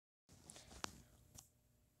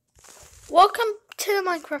Welcome to the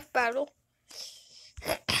Minecraft battle.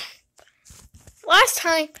 Last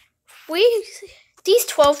time, these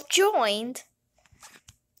 12 joined,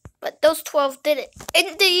 but those 12 didn't.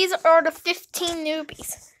 And these are the 15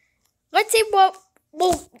 newbies. Let's see what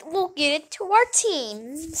we'll get it to our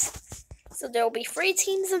teams. So there will be 3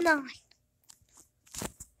 teams of 9.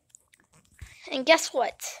 And guess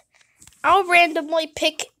what? I'm going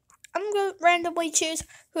to randomly choose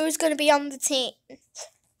who's going to be on the team.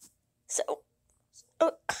 So,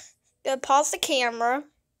 gonna pause the camera.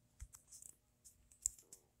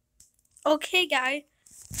 Okay, guys,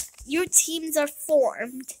 your teams are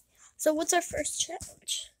formed. So, what's our first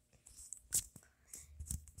challenge?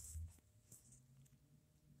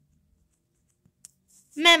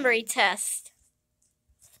 Memory test.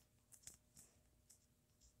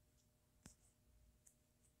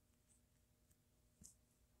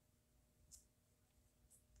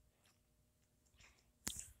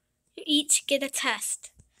 You each get a test.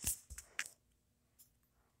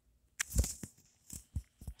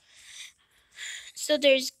 So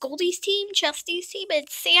there's Goldie's team, Chesty's team, and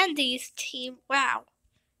Sandy's team. Wow.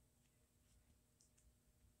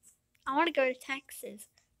 I want to go to Texas.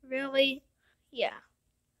 Really? Yeah.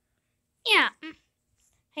 Yeah.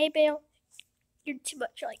 Hey, Bill. You're too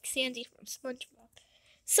much like Sandy from SpongeBob.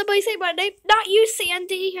 Somebody say my name. Not you,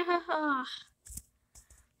 Sandy.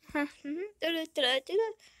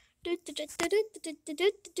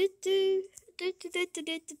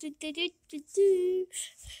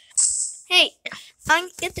 Hey, I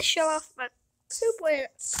get to show off my super.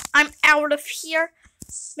 I'm out of here.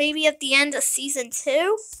 Maybe at the end of season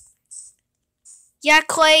 2. Yeah,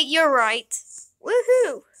 Clay, you're right.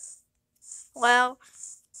 Woohoo! Well,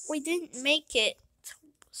 we didn't make it,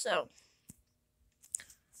 so.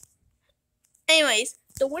 Anyways,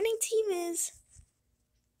 the winning team is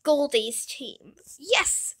Goldie's team.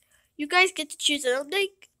 Yes! You guys get to choose an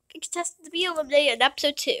contestant to be eliminated in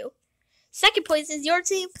episode 2. Second place is your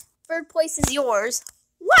team. Third place is yours.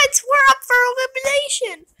 What? We're up for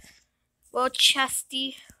elimination! Well,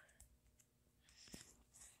 Chesty.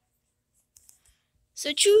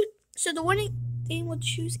 So the winning team will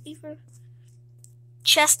choose either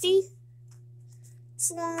Chesty,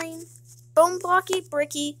 Slime, Bone Blocky,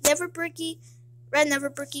 Bricky, Never Bricky, Red Never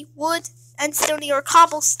Bricky, Wood, and Stony or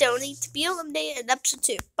Cobblestony to be eliminated in episode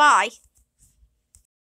 2. Bye.